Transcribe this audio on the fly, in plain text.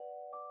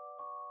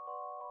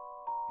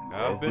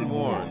I've been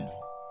warned.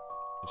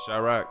 In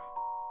Chirac,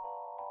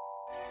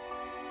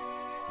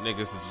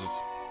 niggas is just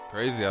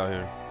crazy out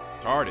here.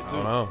 Retarded, too.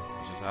 I don't know.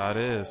 It's just how it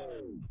is.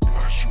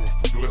 Blast you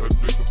off a glare,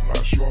 nigga,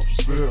 blast you off a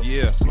stare.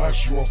 Yeah.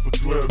 Blast you off a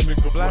glare,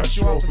 nigga, blast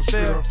you off a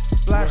stare.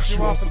 Blast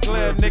you off a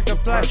glare,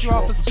 nigga, blast you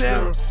off a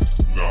stare.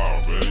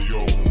 Nah, man, you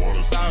don't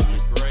wanna see Sounds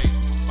it. great.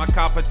 My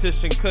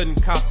competition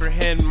couldn't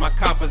comprehend my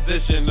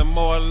composition. To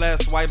more or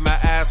less wipe my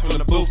ass from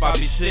the booth, I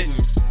be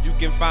shitting. You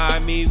can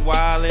find me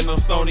wildin' on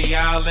Stony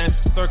Island.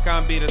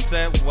 Circon be the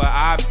set where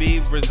I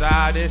be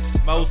residing.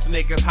 Most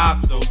niggas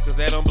hostile, cause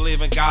they don't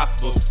believe in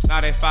gospel.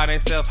 Now they find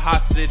themselves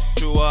hostage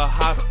to a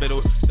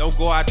hospital. Don't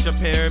go out your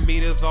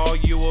parameters, all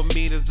you will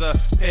meet is a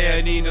pair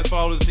of Ninas.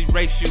 Flawlessly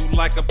race you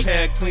like a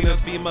pair of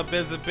cleaners. Beamer,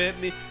 Benz, and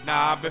Bentley,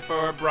 nah, I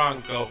prefer a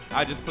Bronco.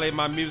 I just play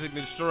my music and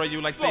destroy you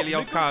like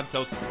Stelios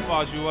Contos.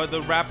 Pause you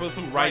other rappers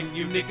who writing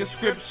you niggas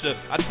scripture.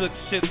 I took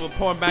shits with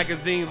porn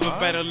magazines with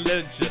better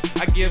literature.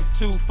 I give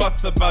 2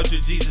 fucks about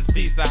your Jesus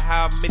piece of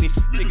how many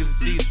niggas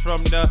cease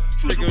from the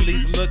trigger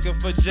release looking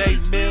for J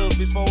Mills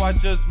before I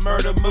just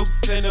murder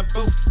mooks in a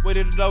booth with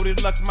a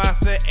loaded Lux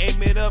mindset,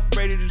 aim it up,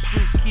 ready to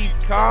shoot. Keep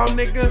calm,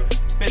 nigga.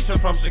 Bitch, I'm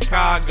from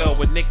Chicago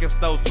with niggas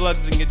throw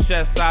slugs in your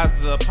chest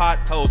sizes of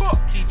potholes.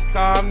 Keep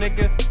calm,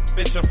 nigga.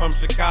 Bitch, I'm from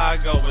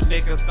Chicago with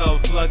niggas throw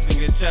slugs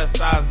in your chest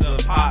sizes of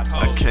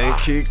potholes. I can't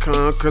keep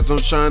calm cause I'm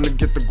trying to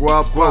get the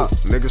guap up.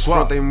 Niggas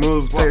front they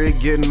move, they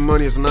getting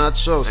money, it's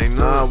nachos. Ain't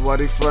nah, why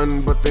they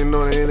frontin', but they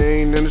know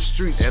they ain't in the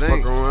streets.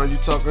 Fuck around, you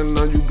talking,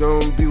 now you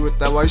gon' be with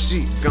that white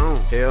sheet. Gone.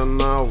 Hell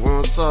nah, we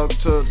don't talk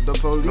to the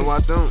police. No, I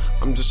don't.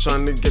 I'm just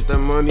trying to get that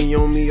money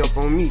on me, up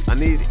on me. I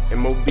need it.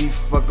 MOB,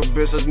 fuck a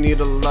bitch, I just need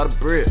a lot of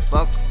bread.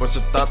 Fuck, bunch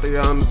of thought they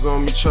honors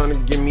on me, trying to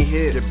get me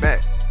head. Get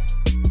back.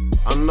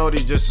 I know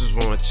these just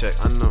wanna check,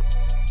 I know.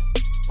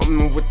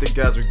 I'm with the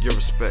guys we give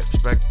respect.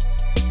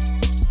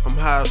 I'm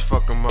high as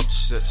fuck, I'm up to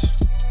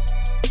 6.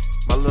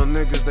 My little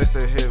niggas, they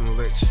stay hitting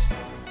licks.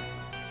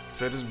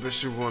 Say this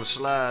bitch you wanna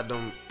slide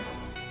on me.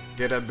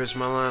 Get that bitch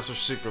my line so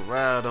she can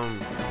ride on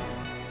me.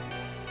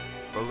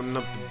 Rolling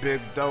up the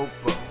big dope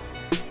up.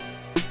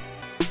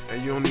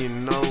 And you don't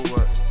even know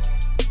what.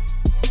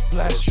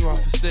 Blast you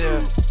off a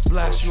stair,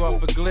 blast you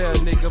off a glare,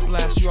 nigga,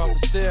 blast you off a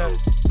stair.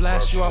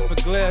 Blast you off a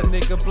glare,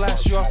 nigga,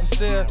 blast you off a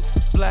stair.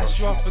 Blast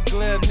you off a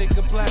glare,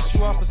 nigga, blast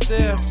you off a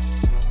stair.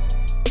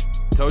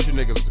 Told you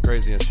niggas was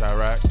crazy in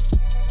Chirac.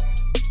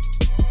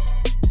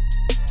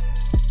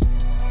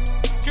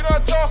 Can I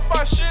talk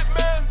my shit,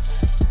 man?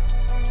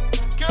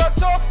 Can I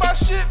talk my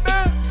shit,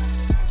 man?